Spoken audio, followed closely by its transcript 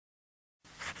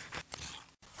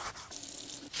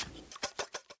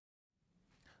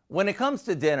When it comes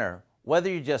to dinner, whether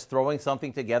you're just throwing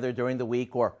something together during the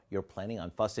week or you're planning on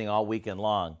fussing all weekend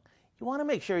long, you want to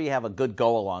make sure you have a good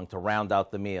go-along to round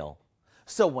out the meal.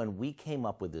 So when we came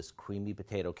up with this creamy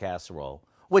potato casserole,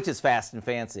 which is fast and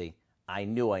fancy, I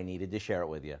knew I needed to share it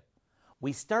with you.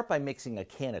 We start by mixing a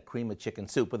can of cream of chicken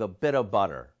soup with a bit of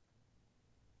butter.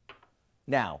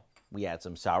 Now, we add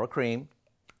some sour cream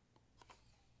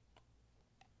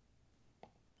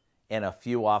and a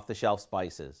few off-the-shelf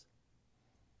spices.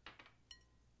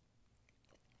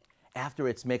 After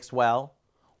it's mixed well,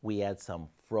 we add some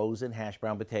frozen hash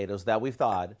brown potatoes that we've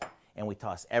thawed, and we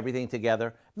toss everything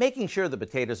together, making sure the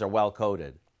potatoes are well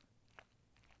coated.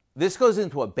 This goes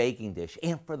into a baking dish,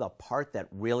 and for the part that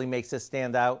really makes it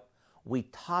stand out, we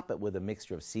top it with a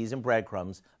mixture of seasoned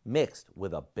breadcrumbs mixed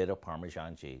with a bit of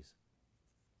Parmesan cheese.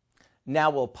 Now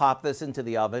we'll pop this into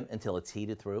the oven until it's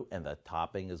heated through and the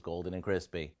topping is golden and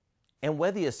crispy. And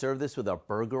whether you serve this with a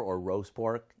burger or roast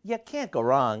pork, you can't go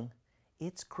wrong.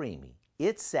 It's creamy,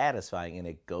 it's satisfying, and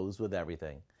it goes with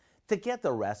everything. To get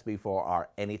the recipe for our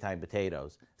anytime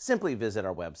potatoes, simply visit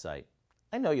our website.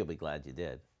 I know you'll be glad you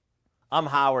did. I'm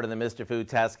Howard in the Mr. Food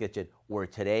Test Kitchen, where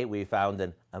today we found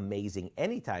an amazing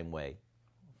anytime way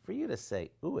for you to say,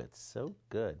 ooh, it's so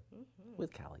good,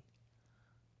 with Callie.